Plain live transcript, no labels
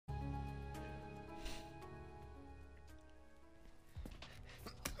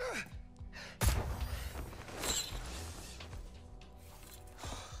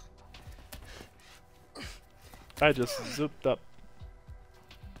I just zooped up.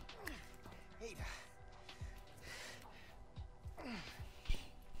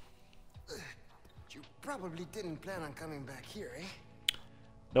 You probably didn't plan on coming back here, eh?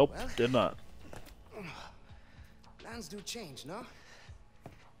 Nope, Well, did not. plans do change, no?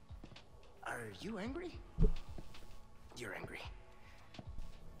 Are you angry? You're angry.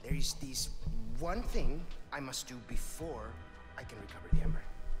 There is this one thing I must do before I can recover the ember.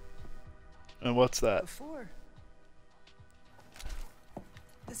 And what's that? Before.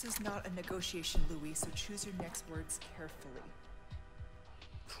 This is not a negotiation, Louis, so choose your next words carefully.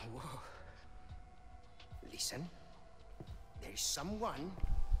 Whoa. Listen, there is someone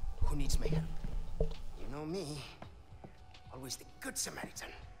who needs my help. You know me, always the good Samaritan.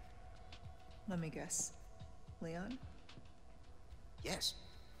 Let me guess. Leon? Yes,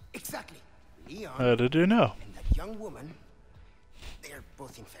 exactly. Leon How did you know? and that young woman, they are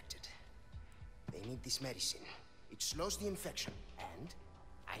both infected. They need this medicine. It slows the infection, and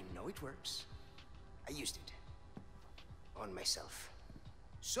I know it works. I used it on myself.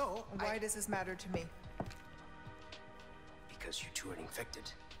 So, Why does this matter to me? because you two are infected.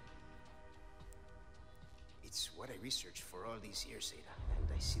 It's what I researched for all these years, Ada, and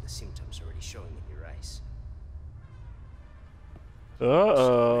I see the symptoms already showing in your eyes.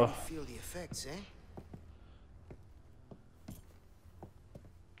 Uh-oh. So feel the effects, eh?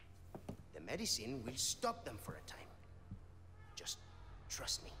 The medicine will stop them for a time. Just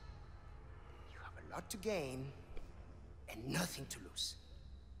trust me. You have a lot to gain and nothing to lose.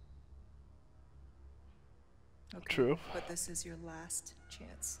 Okay, True. but this is your last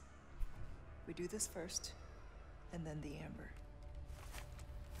chance. We do this first, and then the amber.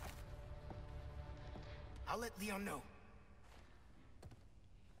 I'll let Leon know.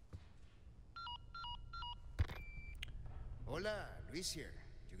 Hola, Luis here.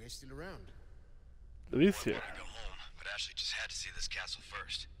 You guys still around? Luis here. I wanted to go home, but Ashley just had to see this castle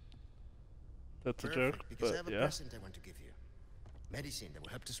first. That's a Perfect, joke, because I but have a yeah. present I want to give you. Medicine that will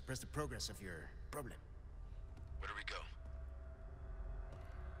help to suppress the progress of your problem. Where do we go?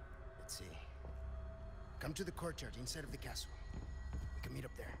 Let's see. Come to the courtyard inside of the castle. We can meet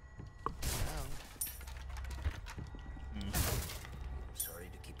up there. Now. Sorry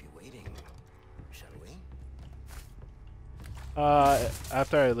to keep you waiting. Shall we?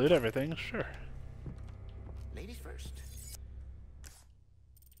 After I loot everything, sure. Ladies first.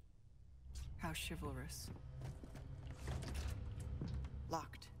 How chivalrous.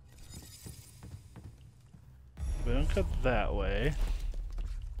 Locked. We don't go that way.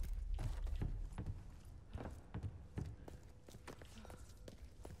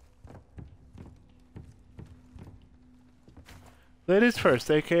 Ladies first,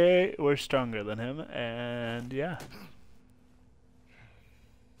 aka we're stronger than him, and yeah.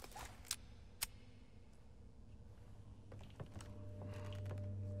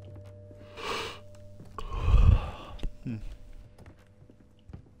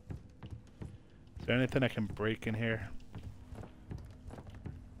 Is there anything I can break in here?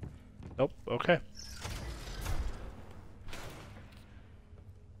 Nope, okay.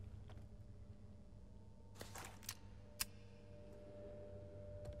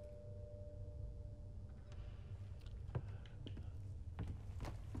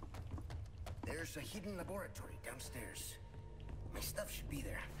 There's a hidden laboratory downstairs. My stuff should be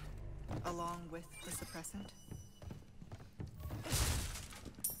there. Along with the suppressant?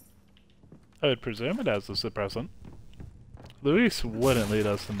 I would presume it has a suppressant. Luis wouldn't lead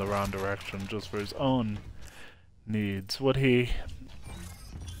us in the wrong direction just for his own needs, would he?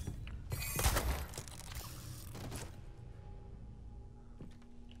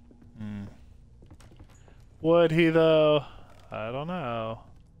 Would he though? I don't know.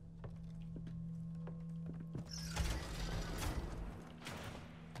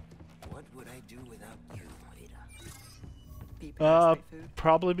 What would I do without you, Ada? Be parasite food?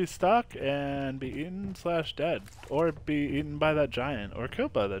 Probably be stuck and be eaten / dead. Or be eaten by that giant, or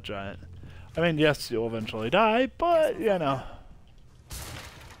killed by that giant. I mean, yes, you'll eventually die, but, you know.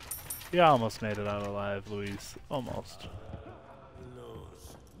 You almost made it out alive, Luis. Almost.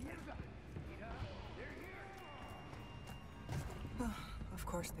 Of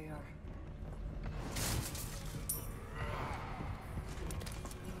course they are.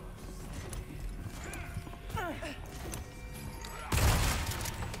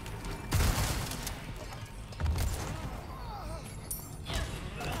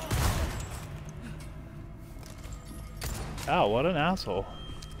 Ow, what an asshole.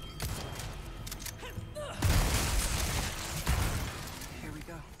 Here we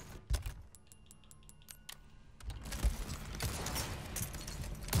go.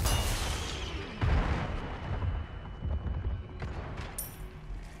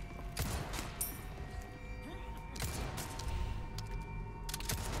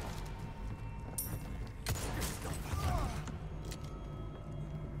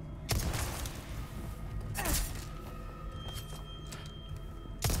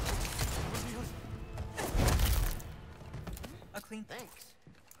 clean. Thanks.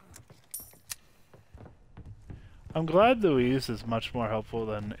 I'm glad Louise is much more helpful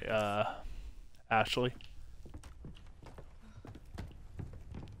than Ashley.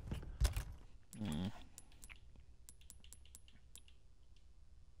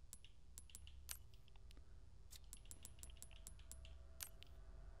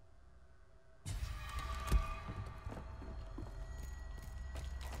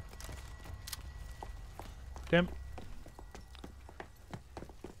 Damn.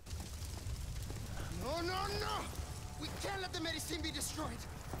 No, no, no! We can't let the medicine be destroyed.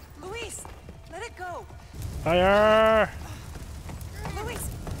 Luis, let it go. Fire! Luis.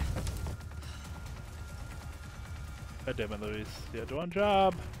 God damn it, Louise. You had one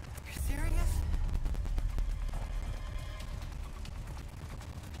job. You're serious?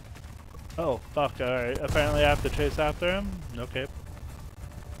 Oh, fuck, alright. Apparently I have to chase after him? Okay.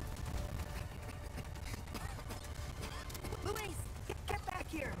 Luis, get back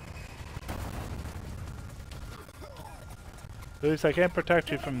here. Louise, I can't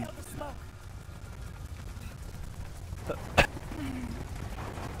protect you from... Smoke.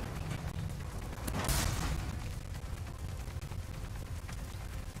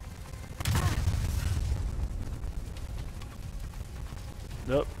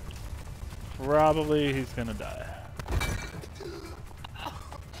 Nope. Probably he's gonna die.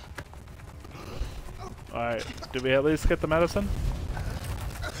 Alright, did we at least get the medicine?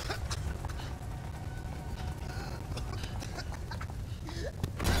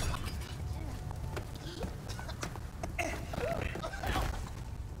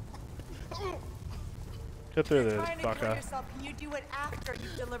 Get through You're this, trying to kill fucker. yourself. Can you do it after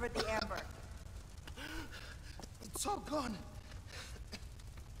you've delivered the amber? It's all gone.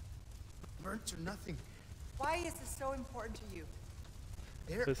 Burnt to nothing. Why is this so important to you?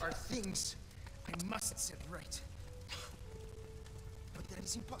 There This- are things I must set right. But that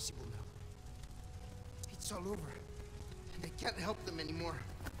is impossible now. It's all over. And I can't help them anymore.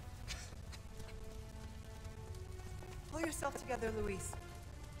 Pull yourself together, Luis.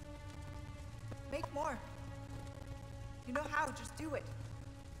 Make more. You know how, just do it.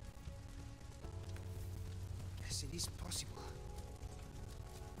 Yes, it is possible.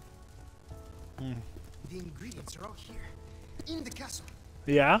 The ingredients are all here. In the castle.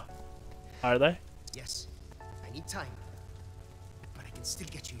 Yeah? Are they? Yes. I need time. But I can still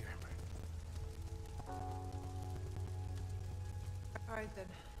get you your amber. Alright then,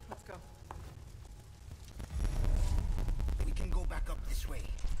 let's go. We can go back up this way.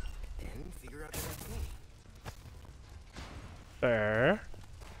 Then figure out the right way. Fair.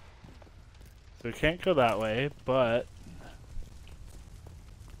 So we can't go that way, but...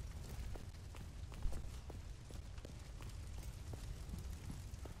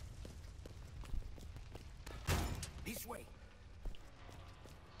 This way.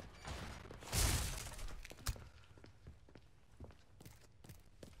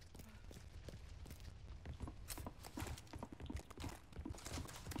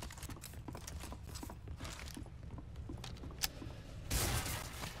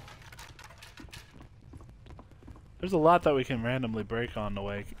 There's a lot that we can randomly break on the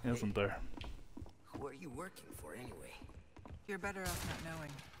way, isn't there? Who are you working for anyway? You're better off not knowing.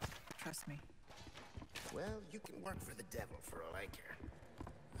 Trust me. Well, you can work for the devil for all I care.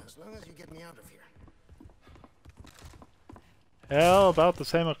 As long as you get me out of here. Hell, about the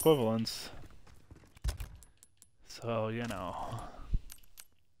same equivalence. So, you know.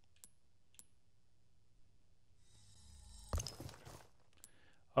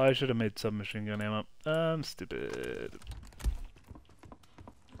 Oh, I should have made submachine gun ammo. I'm stupid.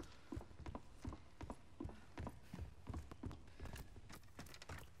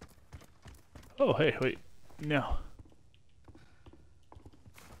 Oh, hey, wait. No.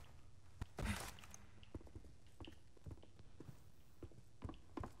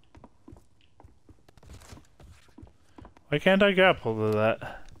 Why can't I grapple to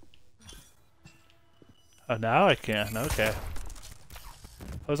that? Oh, now I can. Okay.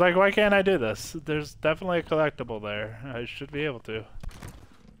 I was like, why can't I do this? There's definitely a collectible there. I should be able to.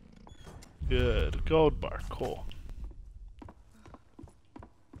 Good. Gold bar. Cool.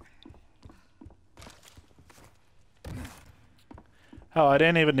 Oh, I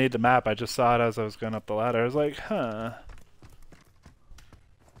didn't even need the map. I just saw it as I was going up the ladder. I was like, huh.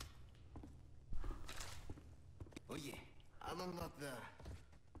 Oh yeah, I'll unlock the...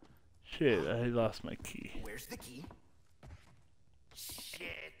 Shit, I lost my key. Where's the key? Shit.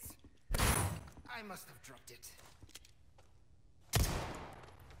 I must have dropped it.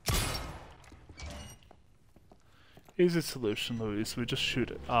 Easy solution, Luis. We just shoot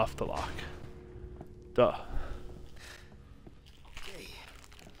it off the lock. Duh.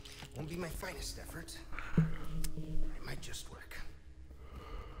 Won't be my finest effort. It might just work.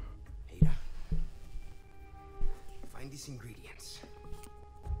 Ada, find these ingredients.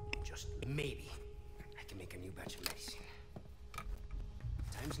 Just maybe I can make a new batch of medicine.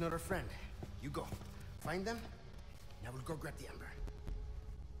 Time's not our friend. You go. Find them, and I will go grab the amber.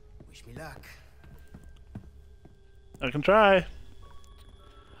 Wish me luck. I can try.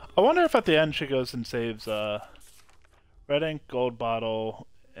 I wonder if at the end she goes and saves red ink, gold bottle,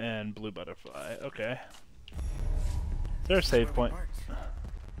 and blue butterfly. Okay. Is there a save point?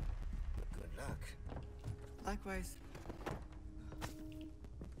 Good luck. Likewise.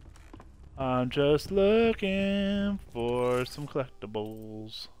 I'm just looking for some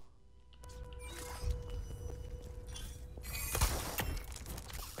collectibles.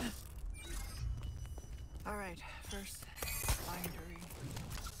 All right, first bindery.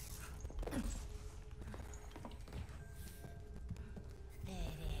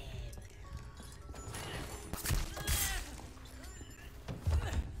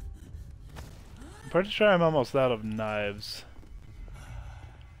 I'm pretty sure I'm almost out of knives.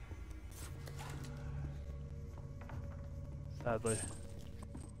 Sadly.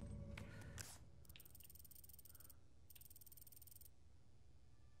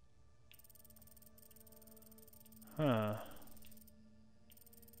 Huh.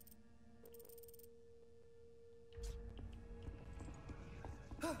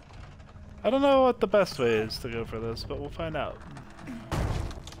 I don't know what the best way is to go for this, but we'll find out.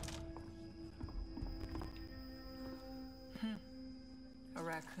 A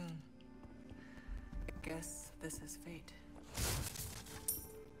raccoon. I guess this is fate.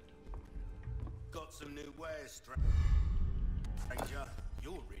 Got some new wares, stranger.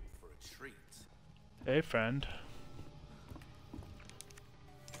 You're in for a treat. Hey, friend.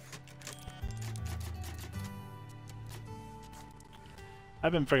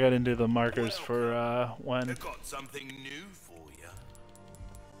 I've been forgetting to do the markers for when. I've got something new for you.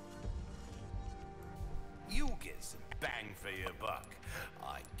 You'll get some bang for your buck.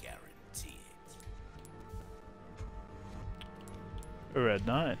 I guarantee it. A red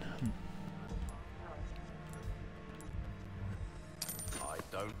 9. I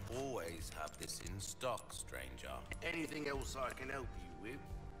don't always have this in stock, stranger. Anything else I can help you with?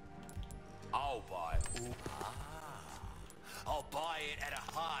 I'll buy it. I'll buy it at a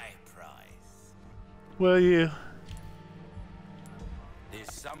high price. Will you?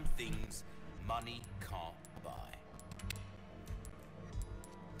 There's some things money can't buy.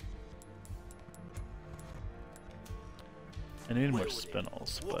 I need more Well then,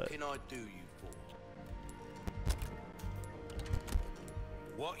 spinels, what but can I do you for?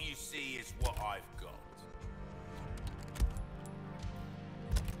 What you see is what I've got.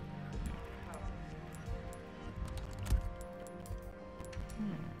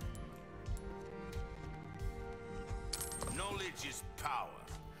 Knowledge is power.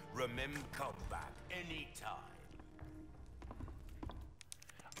 Remember, come back anytime.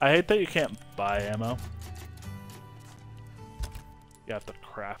 I hate that you can't buy ammo. You have to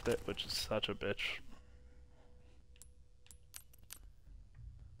craft it, which is such a bitch.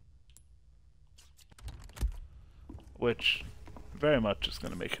 Which very much is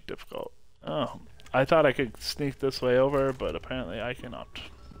going to make it difficult. Oh, I thought I could sneak this way over, but apparently I cannot.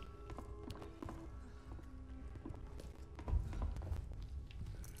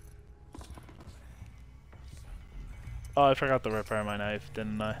 Oh, I forgot to repair my knife,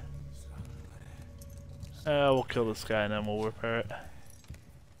 didn't I? We'll kill this guy and then we'll repair it.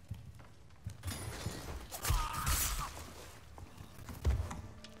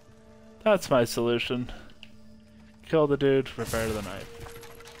 That's my solution. Kill the dude, repair the knife.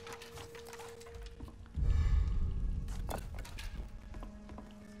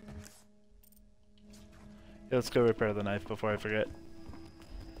 Yeah, let's go repair the knife before I forget.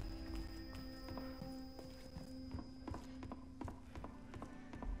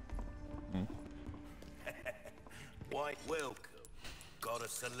 Why, welcome. Got a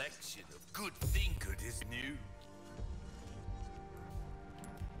selection of good thinkers new.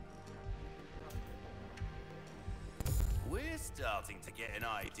 We're starting to get an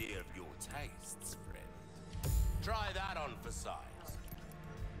idea of your tastes, friend. Try that on for size.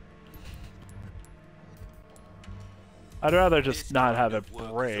 I'd rather just This not have kind it of work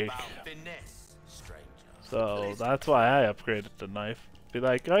is break. about finesse, stranger. So that's why I upgraded the knife. Be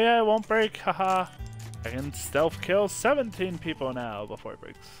like, oh yeah, it won't break, haha. I can stealth kill 17 people now before it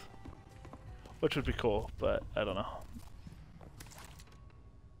breaks. Which would be cool, but I don't know.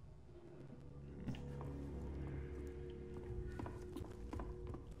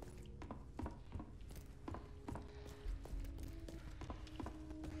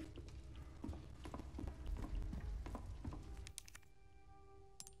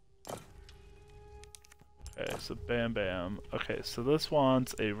 so bam bam. Okay, so this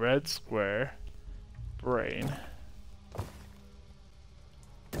wants a red square, brain,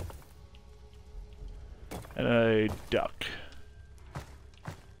 and a duck.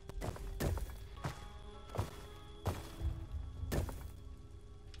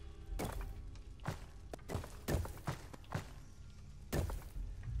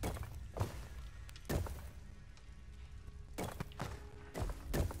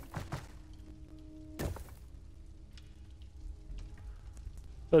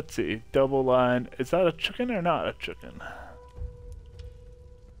 Let's see, double line. Is that a chicken or not a chicken?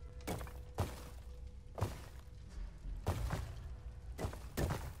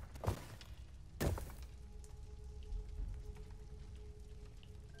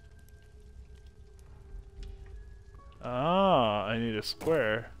 Ah, I need a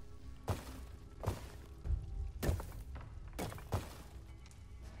square.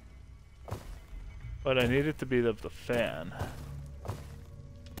 But I need it to be of the fan.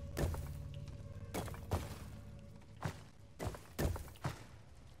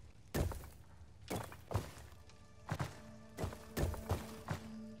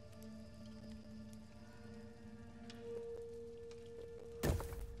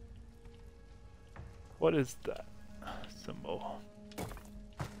 What is that symbol?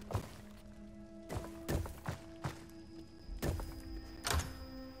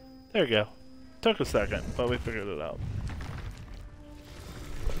 There we go. Took a second, but we figured it out.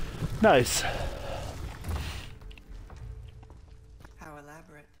 Nice. How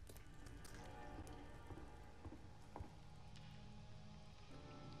elaborate.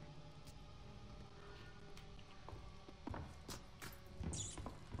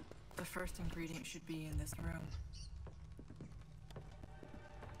 The first ingredient should be in this room.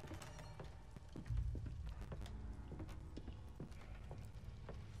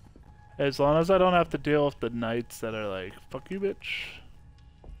 As long as I don't have to deal with the knights that are like, fuck you, bitch.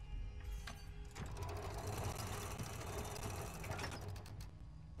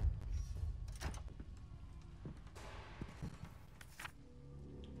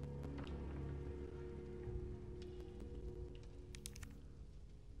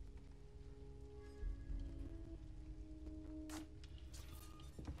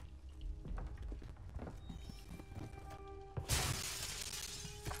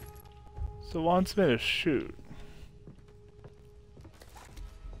 So it wants me to shoot.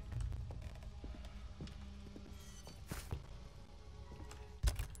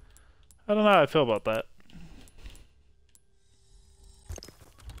 I don't know how I feel about that.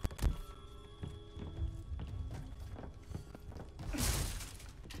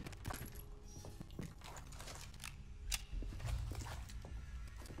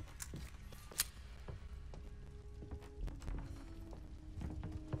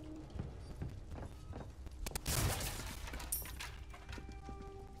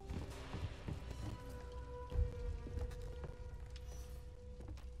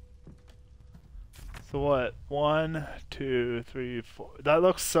 So what? 1, 2, 3, 4. That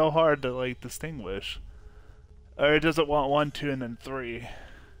looks so hard to like distinguish. Or does it want 1, 2, and then 3?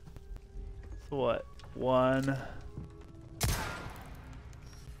 So what? 1.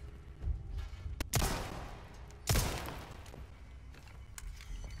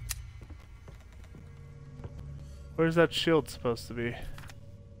 Where's that shield supposed to be?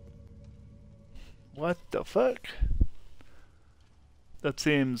 What the fuck? That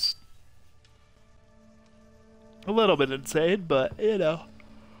seems a little bit insane, but you know.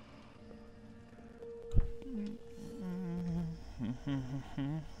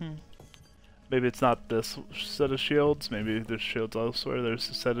 Maybe it's not this set of shields. Maybe there's shields elsewhere. There's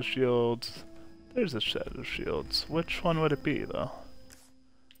a set of shields. There's a set of shields. Which one would it be, though?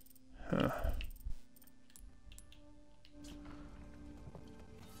 Huh.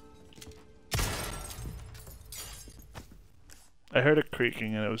 I heard it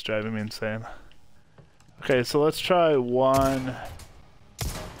creaking and it was driving me insane. Okay, so let's try 1.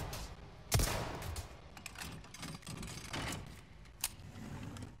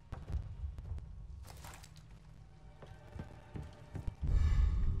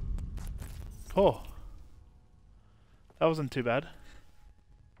 Cool. That wasn't too bad.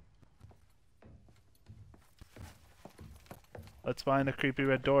 Let's find a creepy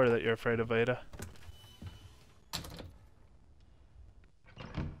red door that you're afraid of, Ada.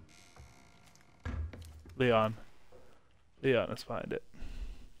 Leon. Leon, let's find it.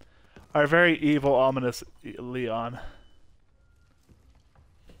 Our very evil, ominous Leon.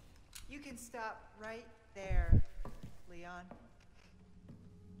 You can stop right there, Leon.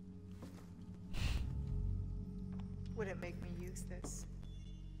 Wouldn't make me use this,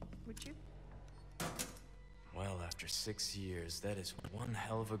 would you? Well, after 6 years, that is one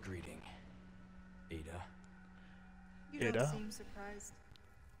hell of a greeting, Ada. You don't Ada? seem surprised.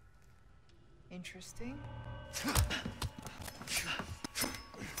 Interesting.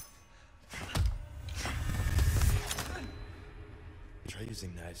 Try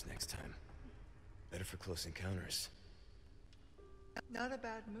using knives next time. Better for close encounters. Not a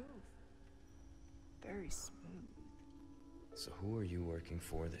bad move. Very smooth. So who are you working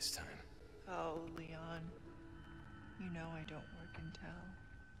for this time? Oh, Leon. You know I don't work in town.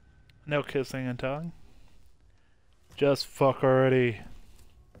 No kissing and tongue. Just fuck already.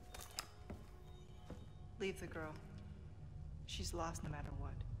 Leave the girl. She's lost no matter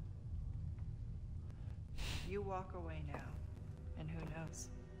what. You walk away now, and who knows?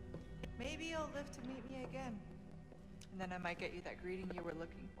 Maybe you'll live to meet me again. And then I might get you that greeting you were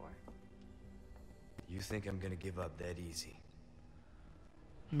looking for. You think I'm gonna give up that easy?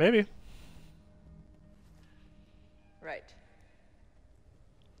 Maybe. Right.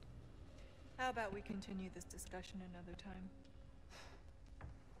 How about we continue this discussion another time?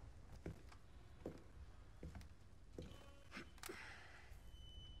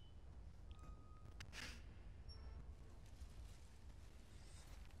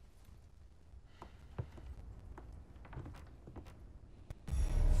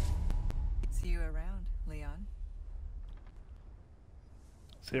 See you around, Leon.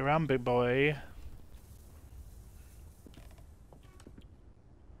 See you around, big boy.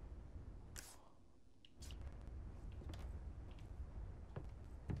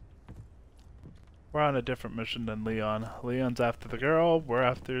 We're on a different mission than Leon. Leon's after the girl, we're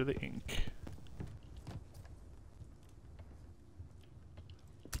after the ink.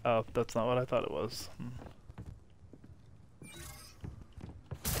 Oh, that's not what I thought it was.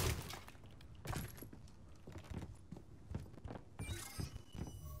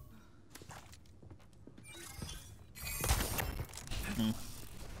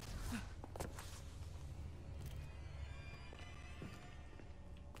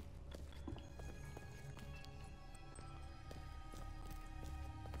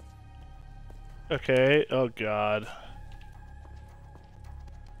 Okay, oh god.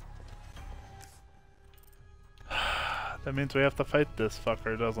 That means we have to fight this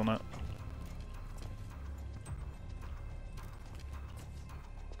fucker, doesn't it?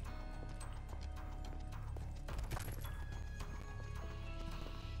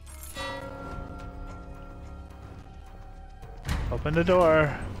 Open the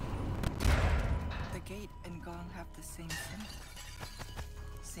door. The gate and gong have the same symbol.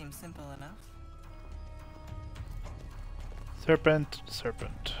 Seems simple enough. Serpent,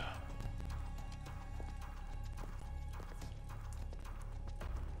 serpent.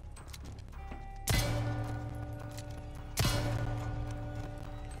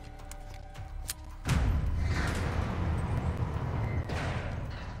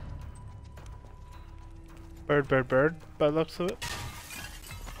 Bird, bird, bird, by the looks of it.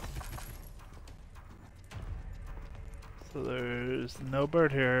 So there's no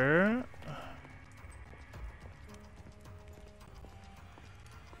bird here.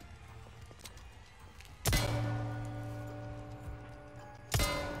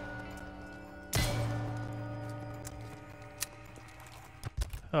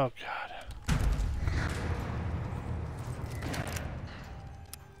 Oh god.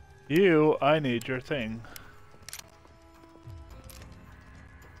 You, I need your thing.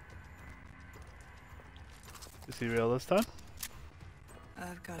 Is he real this time?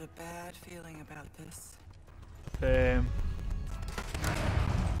 I've got a bad feeling about this. Same.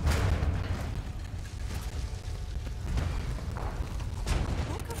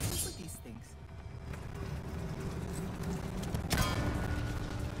 Who comes up with these things?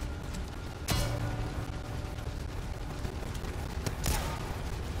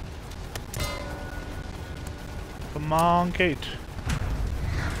 Come on, Kate.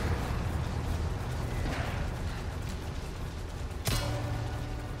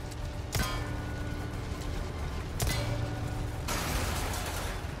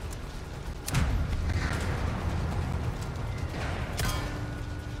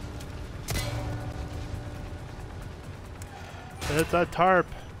 It's a tarp.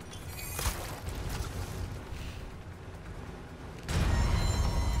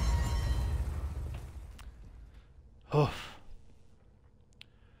 Oof.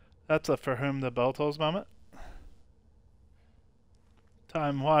 That's a for whom the bell tolls moment.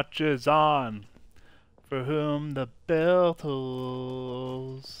 Time watches on. For whom the bell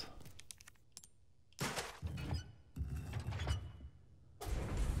tolls.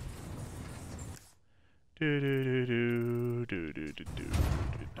 Do do do do do do do do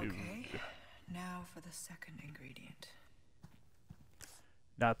do. Okay, now for the The second ingredient.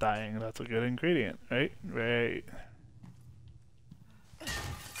 Not dying, that's a good ingredient, right? Right.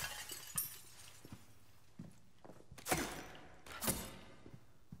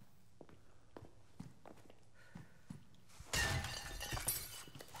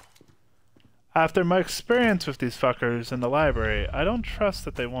 After my experience with these fuckers in the library, I don't trust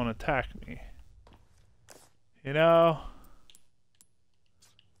that they won't attack me. You know?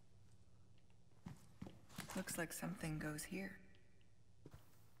 Looks like something goes here.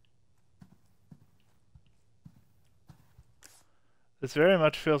 This very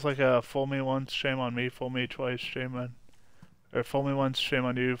much feels like a fool me once, shame on me, fool me twice, shame on... Or fool me once, shame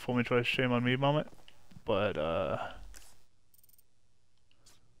on you, fool me twice, shame on me moment. But, A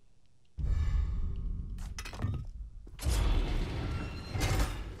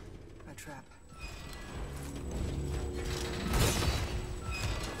trap.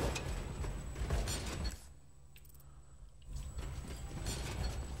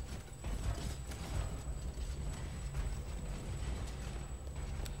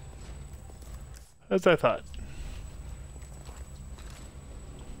 as I thought.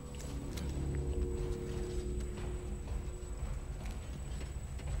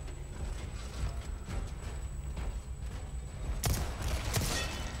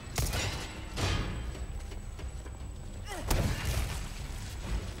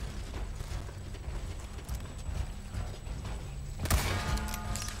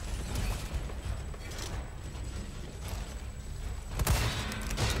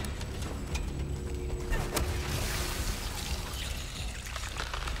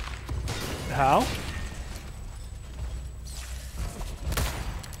 How?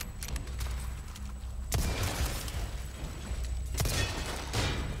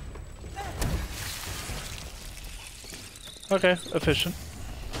 Okay, efficient.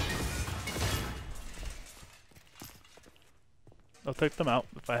 I'll take them out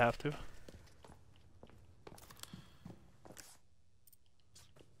if I have to.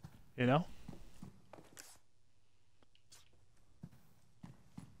 You know?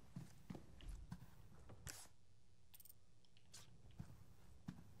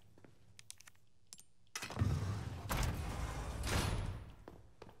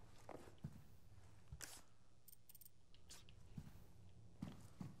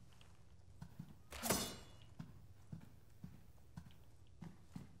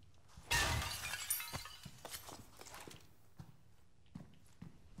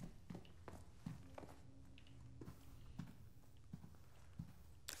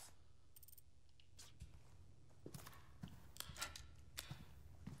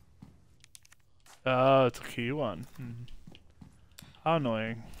 Oh, it's a key one. How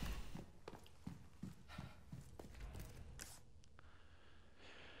annoying.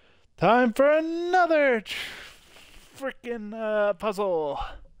 Time for another frickin' puzzle.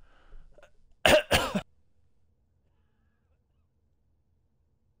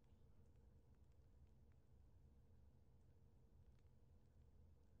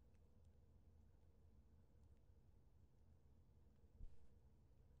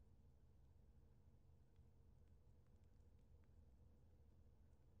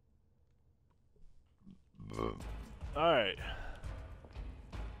 Alright.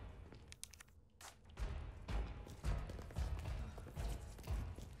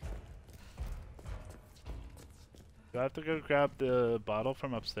 Do I have to go grab the bottle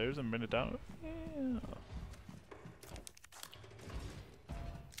from upstairs and bring it down? Yeah.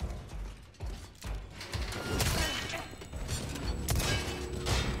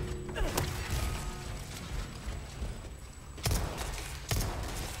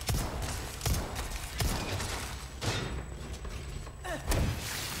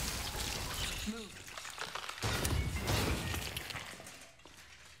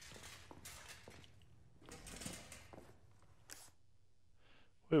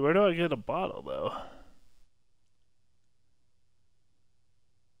 Wait, where do I get a bottle, though?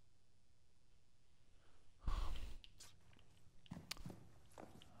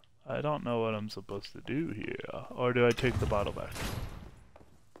 I don't know what I'm supposed to do here. Or do I take the bottle back?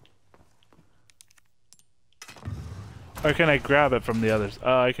 Or can I grab it from the other side?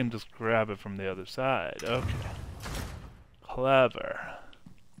 Oh, I can just grab it from the other side. Okay. Clever.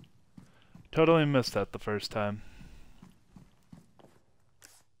 Totally missed that the first time.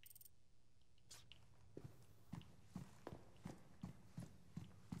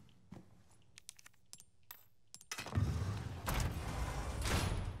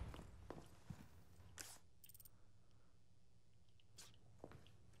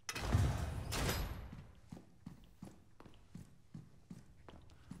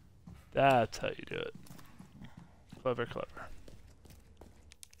 That's how you do it. Clever, clever.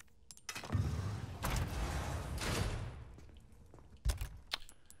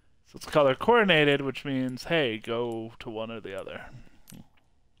 So it's color coordinated, which means, hey, go to one or the other.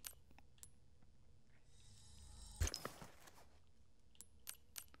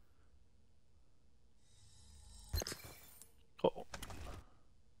 Cool.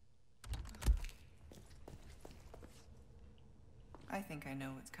 I think I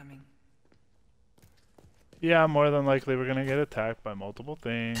know what's coming. Yeah, more than likely we're gonna get attacked by multiple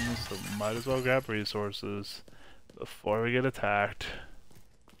things, so might as well grab resources before we get attacked.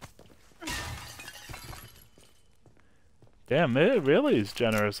 Damn, it really is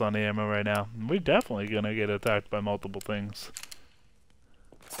generous on the ammo right now. We're definitely gonna get attacked by multiple things.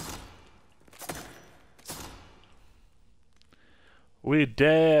 We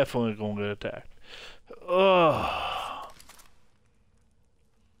definitely gonna get attacked. Ugh.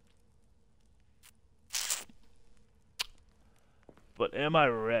 But am I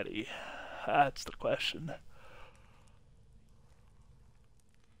ready? That's the question.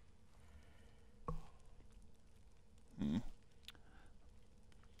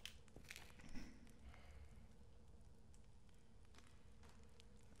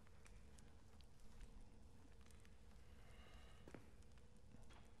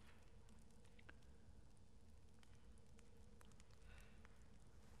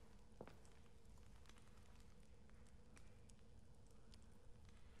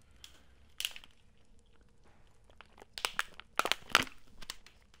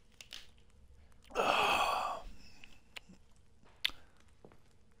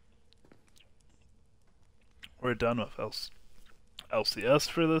 We're done with LCS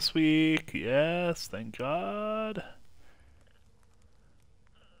for this week. Yes, thank God.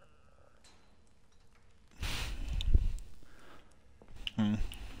 And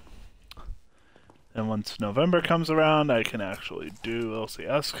once November comes around, I can actually do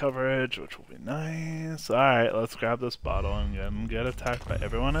LCS coverage, which will be nice. Alright, let's grab this bottle and get attacked by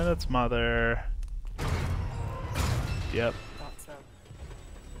everyone and its mother. Yep. Thought so.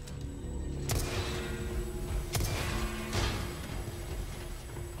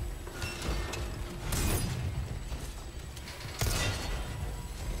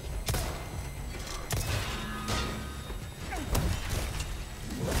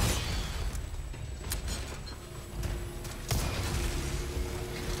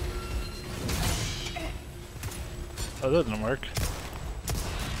 Oh, that didn't work.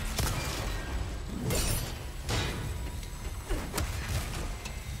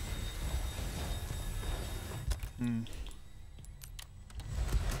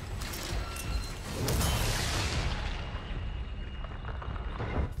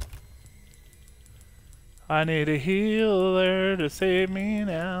 I need a healer to save me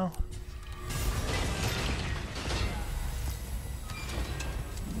now.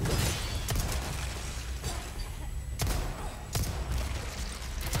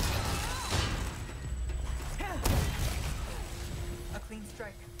 A clean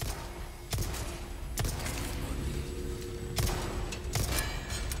strike.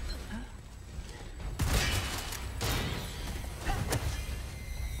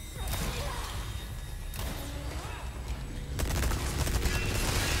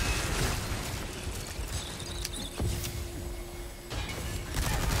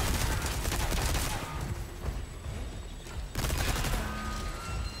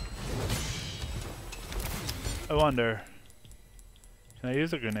 I wonder, can I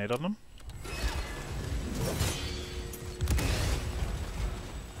use a grenade on them?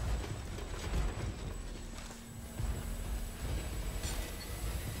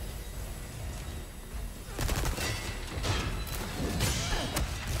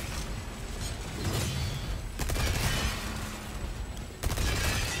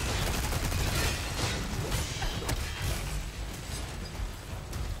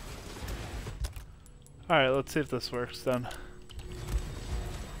 Alright, let's see if this works then.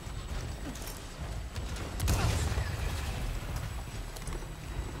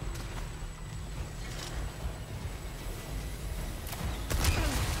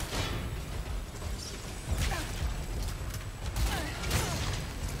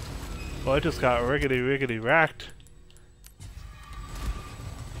 Well, I just got riggedy racked.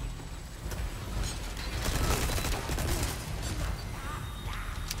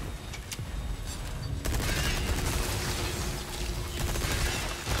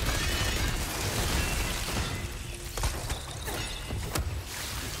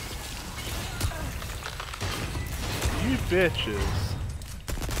 You bitches.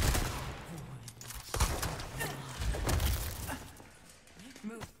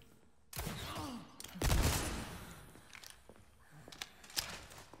 Move.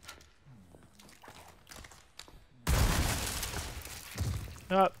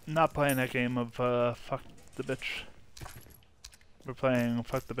 Not playing that game of fuck the bitch. We're playing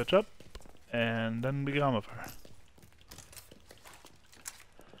fuck the bitch up, and then be gone with her.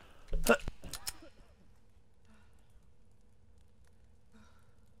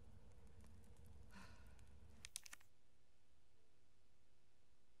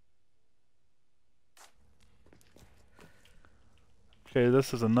 Okay,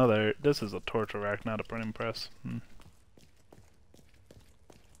 this is a torture rack, not a printing press.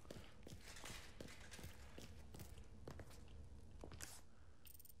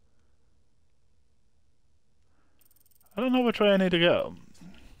 I don't know which way I need to go.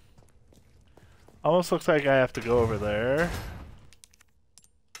 Almost looks like I have to go over there.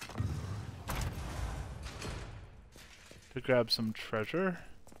 To grab some treasure.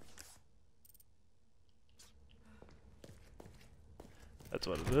 That's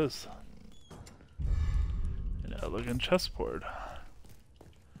what it is. An elegant chessboard.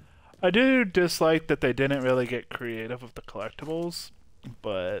 I do dislike that they didn't really get creative with the collectibles,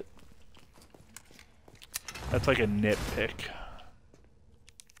 but that's like a nitpick.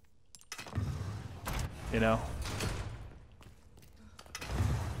 You know?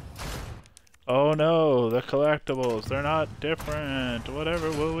 Oh no, the collectibles, they're not different.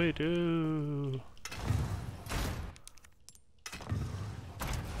 Whatever will we do?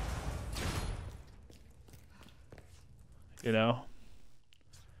 You know?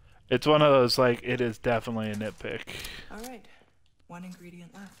 It's one of those, like, it is definitely a nitpick. Alright, one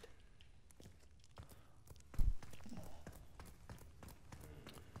ingredient left.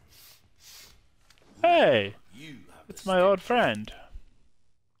 Hey! It's my old friend.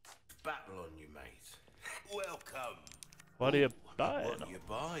 Battle on you, mate. Welcome. What are you buying? What are you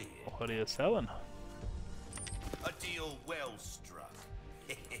buying? What are you selling? A deal well struck.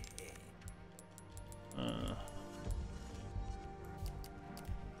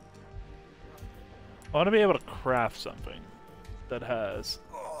 I want to be able to craft something that has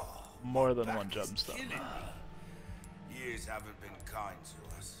more than one gemstone. Years haven't been kind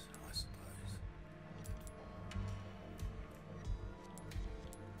to us, I suppose.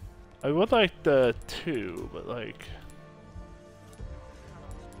 I would like the 2, but like...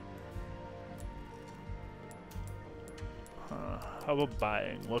 how about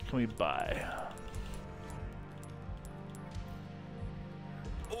buying? What can we buy?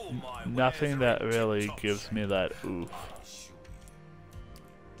 Nothing that really gives me that oof,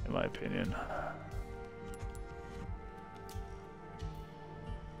 in my opinion.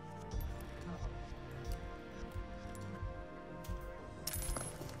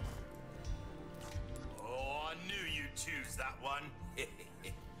 Oh, I knew you'd choose that one.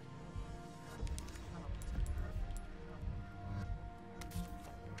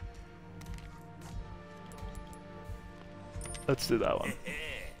 Let's do that one.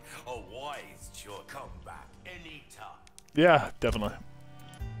 A wise choice. Come back anytime. Yeah, definitely.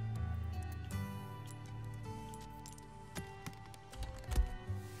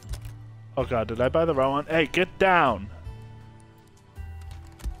 Oh god, did I buy the wrong one? Hey, get down!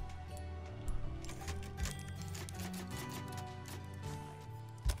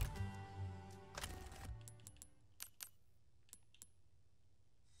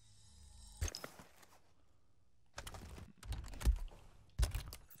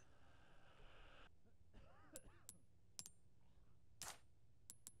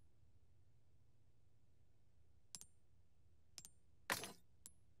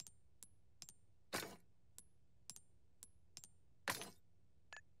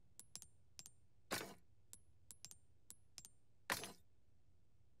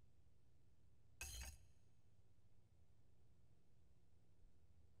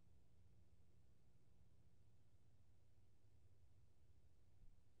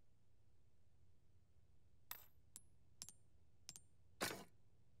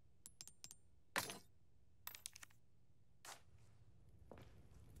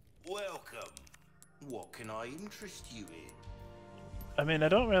 Welcome. What can I interest you in? I mean, I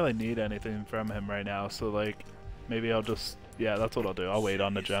don't really need anything from him right now, so like, maybe I'll just... yeah, that's what I'll do. I'll wait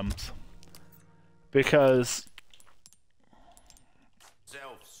on the gems. Because...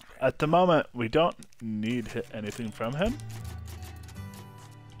 at the moment, we don't need anything from him.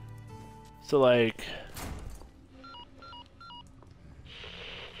 So like...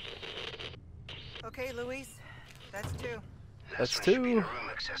 Okay, Luis, that's 2. That's one should be in 2. a room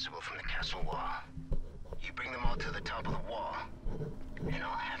accessible from the castle wall. You bring them all to the top of the wall, and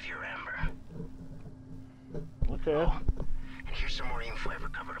I'll have your amber. Okay. Oh, and here's some more info I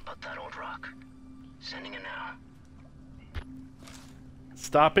recovered about that old rock. Sending it now.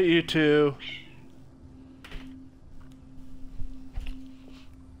 Stop it, you two.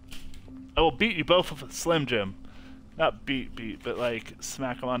 I will beat you both with a Slim Jim. Not beat, but like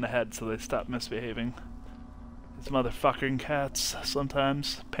smack them on the head so they stop misbehaving. These motherfucking cats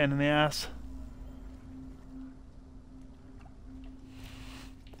sometimes pain in the ass.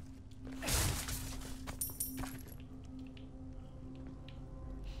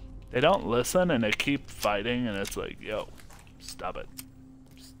 They don't listen and they keep fighting, and it's like, yo, stop it.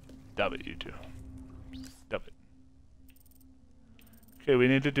 Stop it, you two. Stop it. Okay, we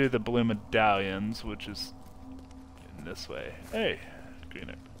need to do the blue medallions, which is in this way. Hey,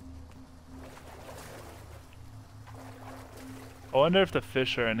 greener. I wonder if the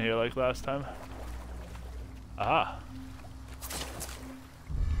fish are in here like last time. Aha.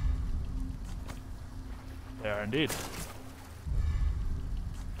 They are indeed.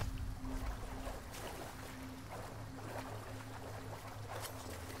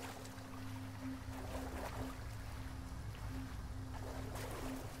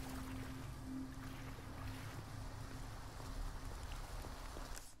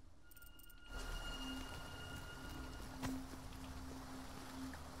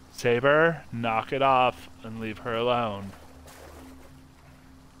 Saber, knock it off and leave her alone.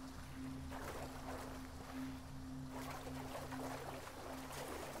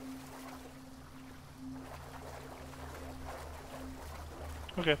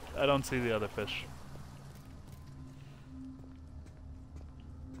 Okay, I don't see the other fish.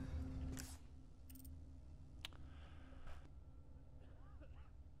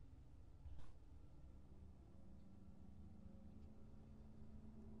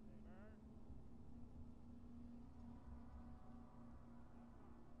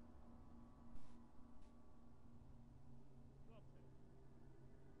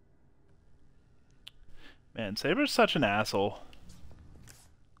 Man, Saber's such an asshole.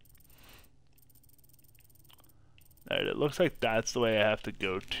 Alright, it looks like that's the way I have to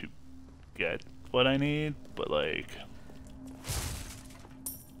go to get what I need, but like...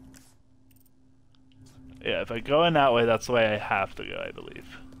 yeah, if I go in that way, that's the way I have to go, I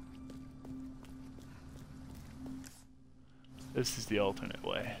believe. This is the alternate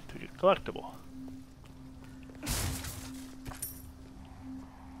way to get collectible.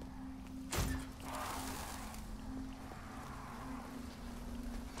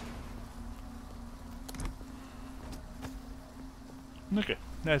 Okay,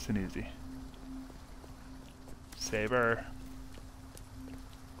 nice and easy. Saber.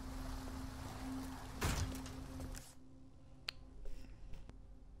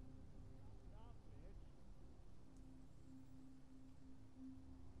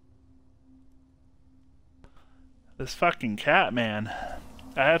 This fucking cat, man.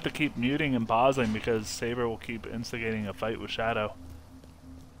 I have to keep muting and pausing because Saber will keep instigating a fight with Shadow.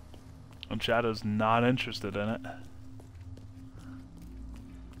 And Shadow's not interested in it.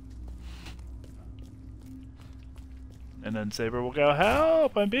 And then Saber will go,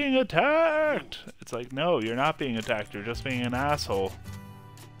 help, I'm being attacked! It's like, no, you're not being attacked, you're just being an asshole.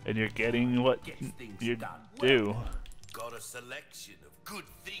 And you're getting what you do. Got a selection of good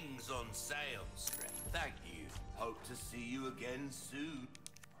things on sale. Thank you. Hope to see you again soon.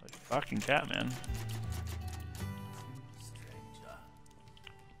 Like fucking cat, man. Stranger.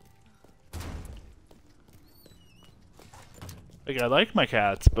 Like, I like my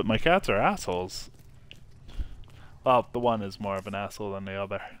cats, but my cats are assholes. Well, the one is more of an asshole than the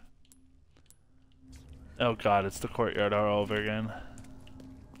other. Oh god, it's the courtyard all over again.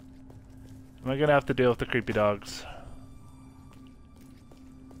 Am I gonna have to deal with the creepy dogs?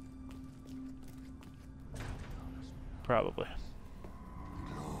 Probably.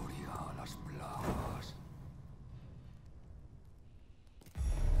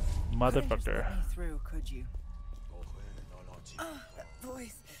 Motherfucker. Let me through, could you? That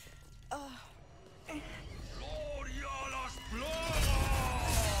voice.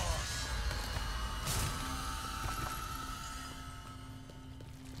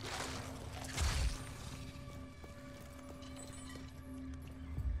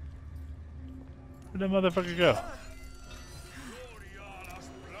 Where'd that motherfucker go?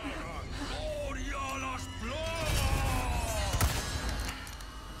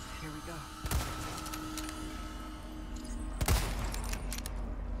 Here we go.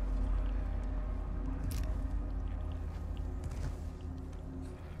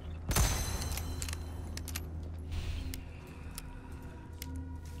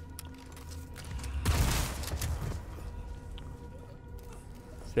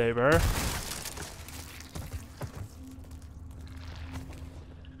 Saber.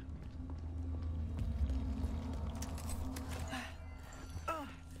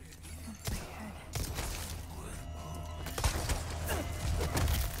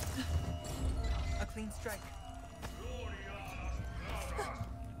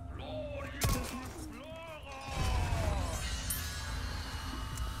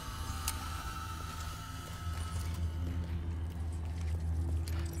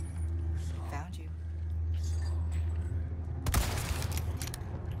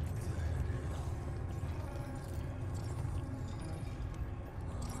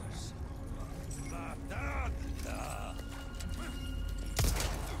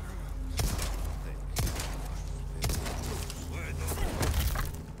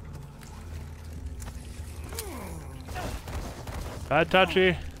 Bad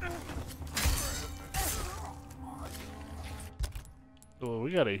touchy. Oh,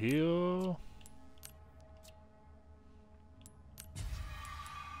 we gotta heal.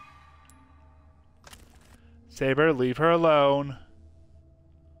 Saber, leave her alone.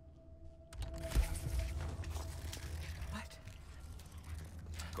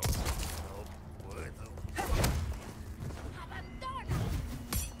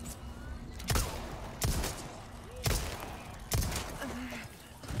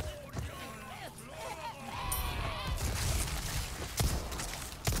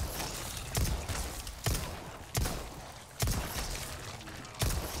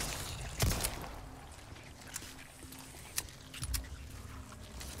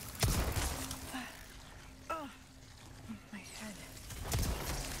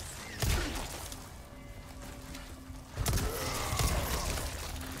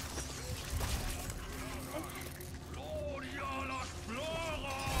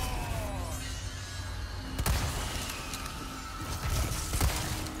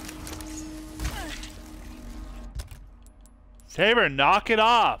 Saber, knock it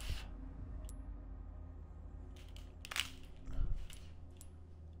off!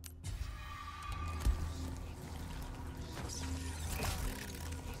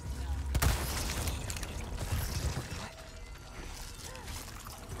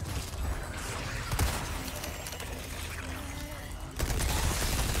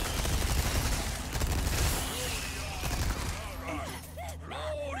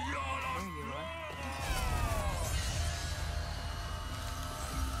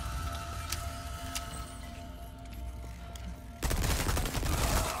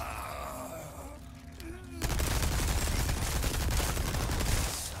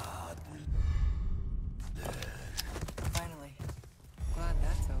 Finally. Glad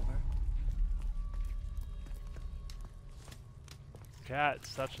that's over. Cat's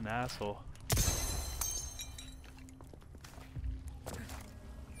such an asshole.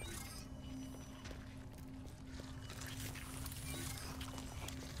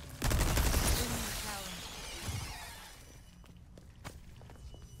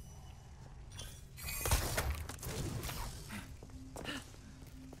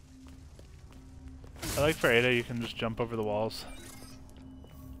 I like for Ada, you can just jump over the walls.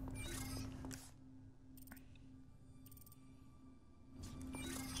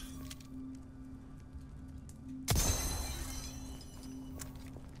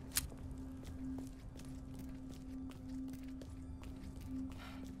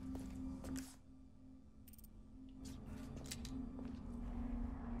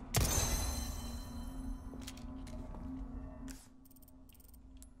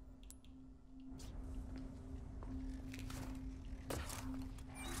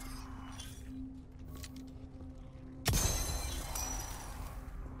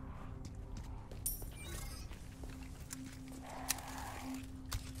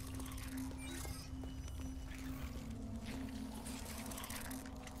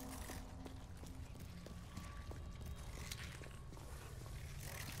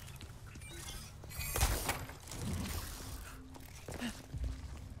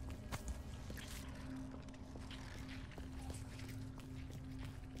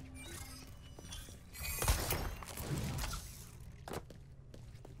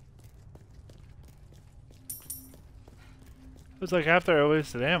 It's like after I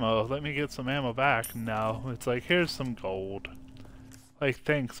wasted ammo, let me get some ammo back. No, it's like, here's some gold. Like,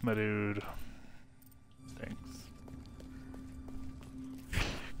 thanks, my dude. Thanks.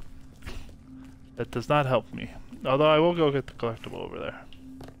 That does not help me. Although I will go get the collectible over there.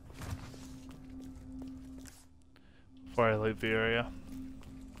 Before I leave the area.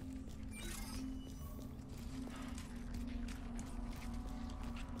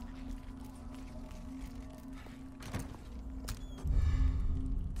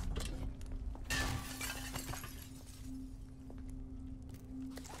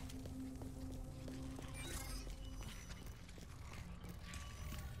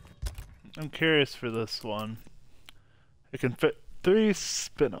 I'm curious for this one. It can fit 3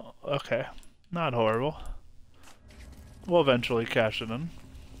 spinel. Okay, not horrible. We'll eventually cash it in.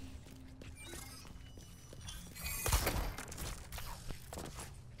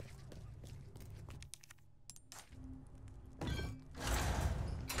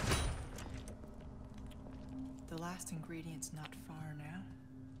 The last ingredient's not far now.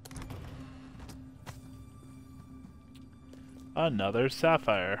 Another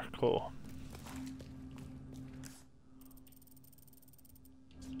sapphire. Cool.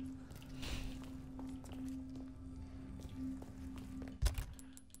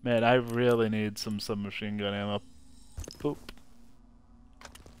 Man, I really need some submachine gun ammo. Boop.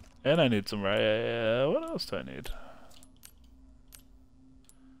 And I need some right. What else do I need?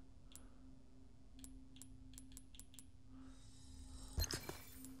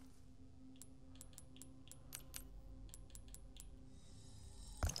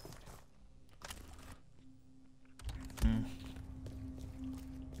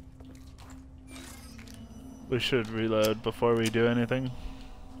 We should reload before we do anything.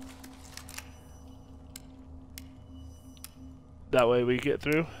 That way we get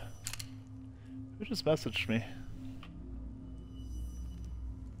through. Who just messaged me?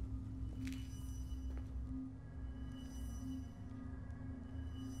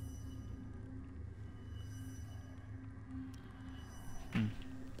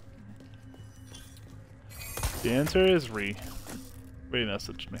 The answer is Re. Re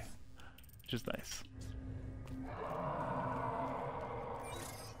messaged me, which is nice.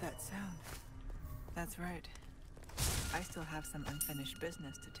 That sound. That's right. I still have some unfinished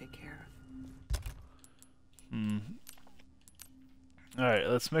business to take care of. Alright,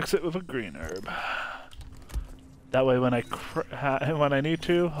 let's mix it with a green herb. That way when I need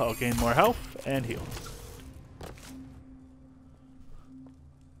to, I'll gain more health and heal.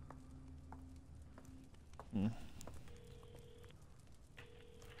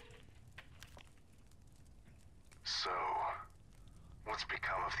 So, what's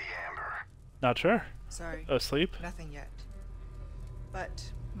become of the amber? Not sure. Sorry. Asleep? Nothing yet. But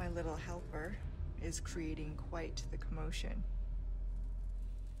my little helper is creating quite the commotion.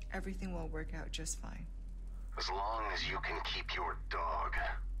 Everything will work out just fine. As long as you can keep your dog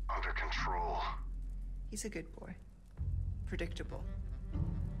under control. He's a good boy. Predictable.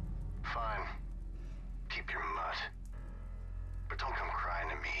 Fine. Keep your mutt. But don't come crying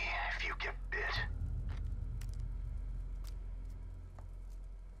to me if you get bit.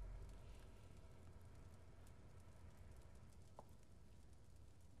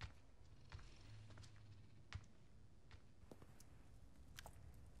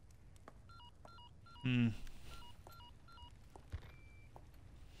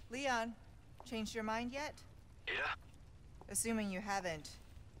 Leon, changed your mind yet? Yeah? Assuming you haven't,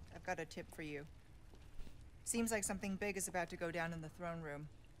 I've got a tip for you. Seems like something big is about to go down in the throne room.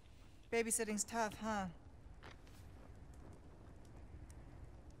 Babysitting's tough, huh?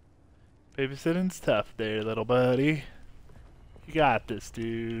 Babysitting's tough there, little buddy. You got this,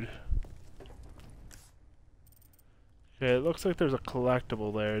 dude. Okay, it looks like there's a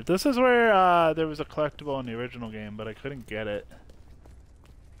collectible there. This is where there was a collectible in the original game, but I couldn't get it.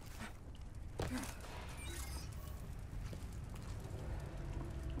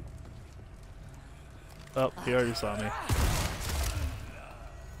 Oh, he already saw me.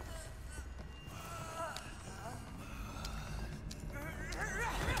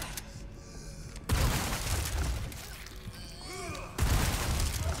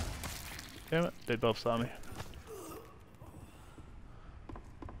 Damn it, they both saw me.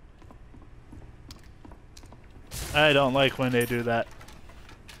 I don't like when they do that.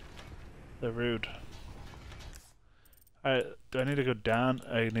 They're rude. Alright, do I need to go down?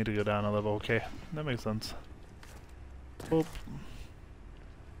 I need to go down a level, okay. That makes sense. Oop.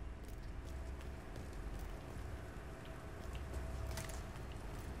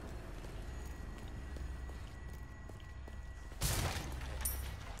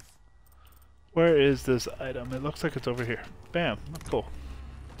 Where is this item? It looks like it's over here. Bam, cool.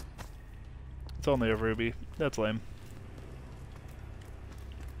 It's only a ruby. That's lame.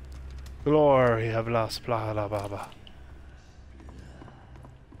 Glory of Las Blah Baba.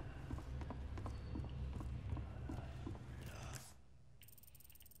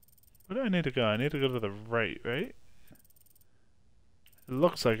 Where do I need to go? I need to go to the right, right? It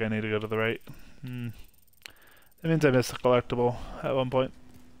looks like I need to go to the right. That means I missed a collectible at one point.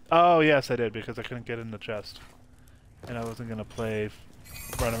 Oh, yes, I did, because I couldn't get in the chest. And I wasn't going to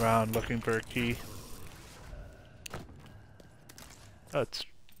run around looking for a key. That's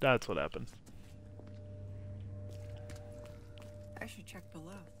what happened. I should check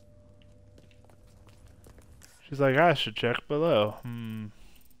below. She's like, I should check below.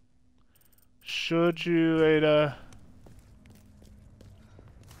 Should you, Ada?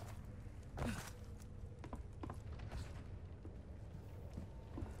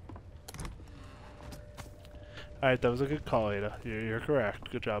 Alright, that was a good call, Ada. You're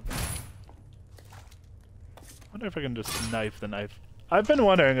correct. Good job. Wonder if I can just knife the knife. I've been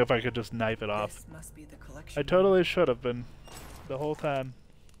wondering if I could just knife it off. This must be the collection. I totally should have been. The whole time.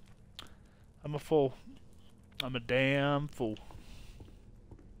 I'm a fool. I'm a damn fool.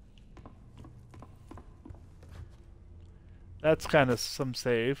 That's kind of some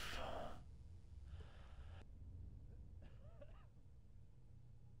save.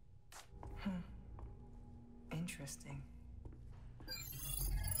 Interesting.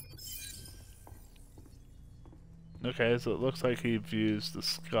 Okay, so it looks like he views the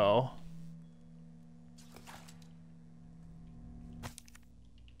skull.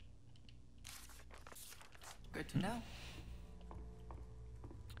 Good to know.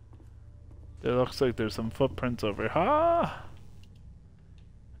 It looks like there's some footprints over here. Ah!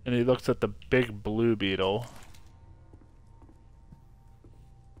 And he looks at the big blue beetle.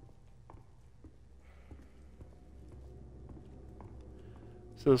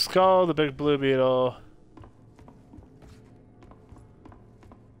 So the skull, the big blue beetle,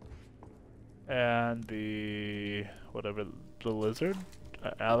 and the whatever, the lizard,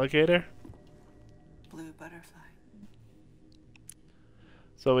 alligator. Blue butterfly.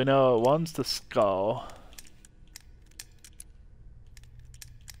 So we know one's the skull.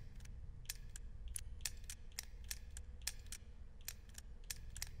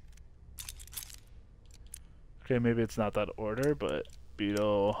 Okay, maybe it's not that order, but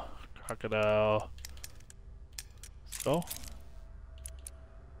beetle, crocodile, skull.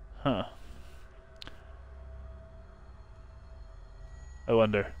 Huh. I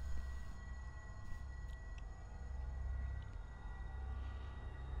wonder.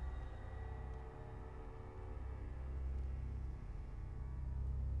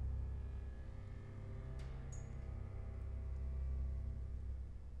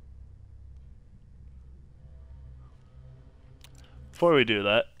 Before we do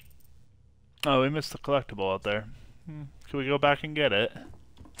that, oh, we missed the collectible out there. Can we go back and get it?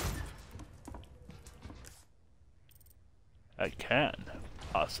 I can,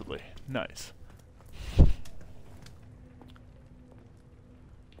 possibly. Nice.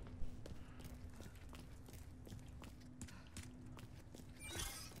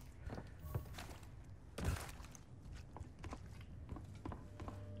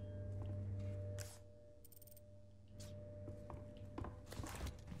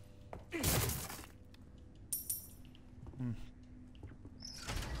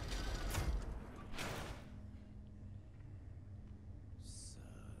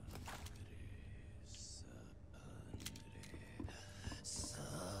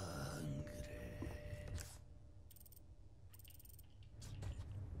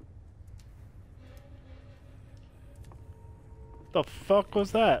 The fuck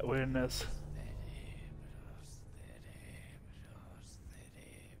was that weirdness?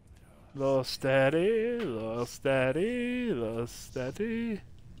 Little steady, little steady, little steady.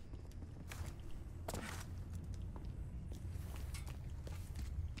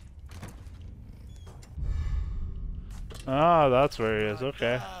 Ah, that's where he is,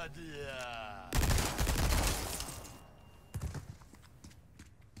 okay.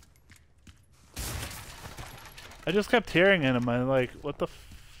 I just kept hearing him, I'm like, what the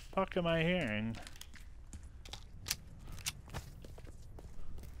fuck am I hearing?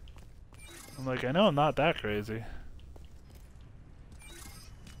 I'm like, I know I'm not that crazy.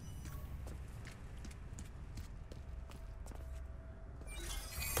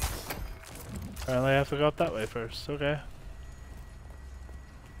 Apparently I have to go up that way first, okay.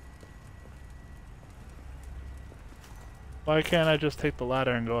 Why can't I just take the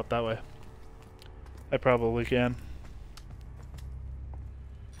ladder and go up that way? I probably can.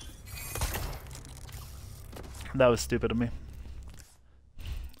 That was stupid of me.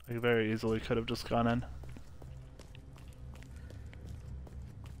 I very easily could have just gone in.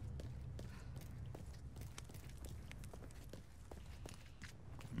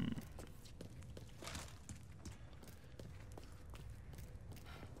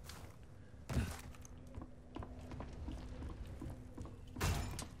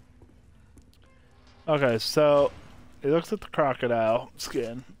 Okay, so he looks at the crocodile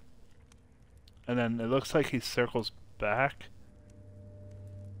skin, and then it looks like he circles back.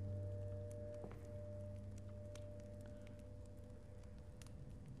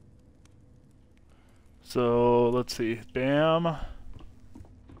 So let's see, bam.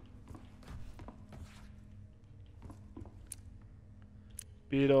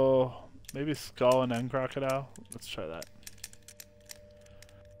 Beetle, maybe skull and then crocodile. Let's try that.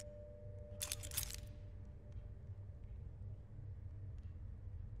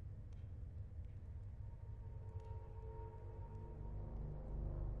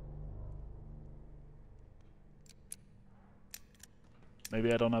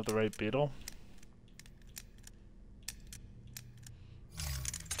 Maybe I don't have the right beetle.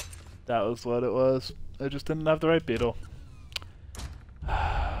 That was what it was. I just didn't have the right beetle.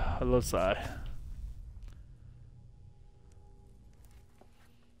 Let's sigh.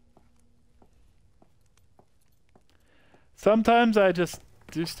 Sometimes I just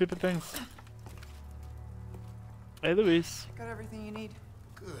do stupid things. Hey, Luis. Got everything you need.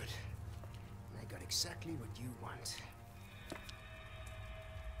 Good. I got exactly what you want.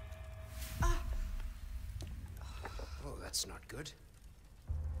 Oh, that's not good.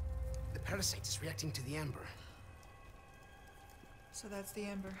 The parasite is reacting to the amber. So that's the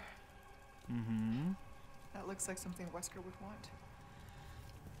amber. Mm-hmm. That looks like something Wesker would want.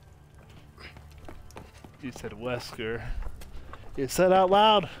 You said Wesker. You said out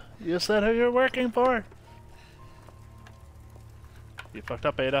loud. You said who you're working for. You fucked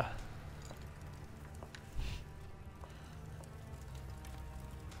up, Ada.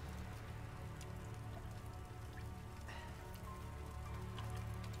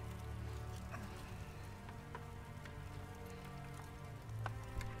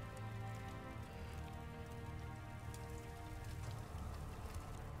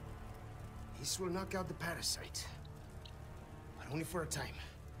 This will knock out the parasite. But only for a time.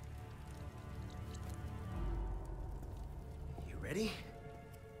 You ready?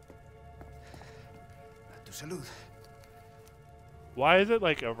 A tu salud. Why is it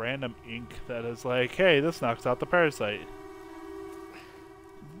like a random ink that is like, hey, this knocks out the parasite?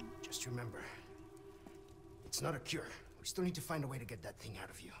 Just remember, it's not a cure. We still need to find a way to get that thing out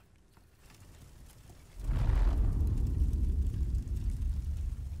of you.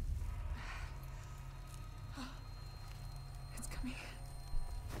 It's coming.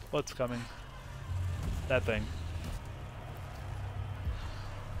 What's coming? That thing.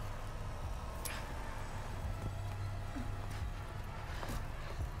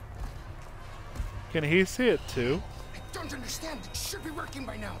 Can he see it too? I don't understand. It should be working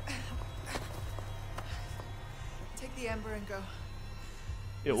by now. Take the amber and go.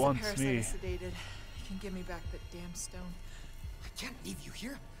 It Once the wants parasite me. is sedated, you can give me back that damn stone. I can't leave you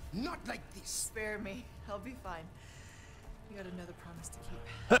here. Not like this. Spare me. I'll be fine. You got another promise to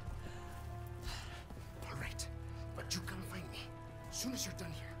keep. All right, but you come find me as soon as you're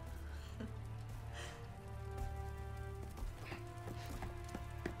done here.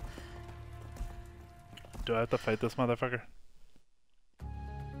 Do I have to fight this motherfucker?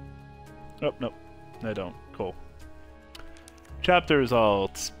 Oh, nope. I don't. Cool. Chapter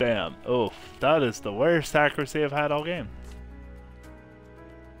result. Spam. Oof. That is the worst accuracy I've had all game.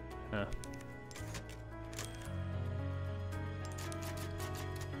 Yeah.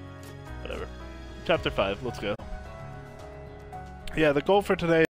 Whatever. Chapter 5. Let's go. Yeah, the goal for today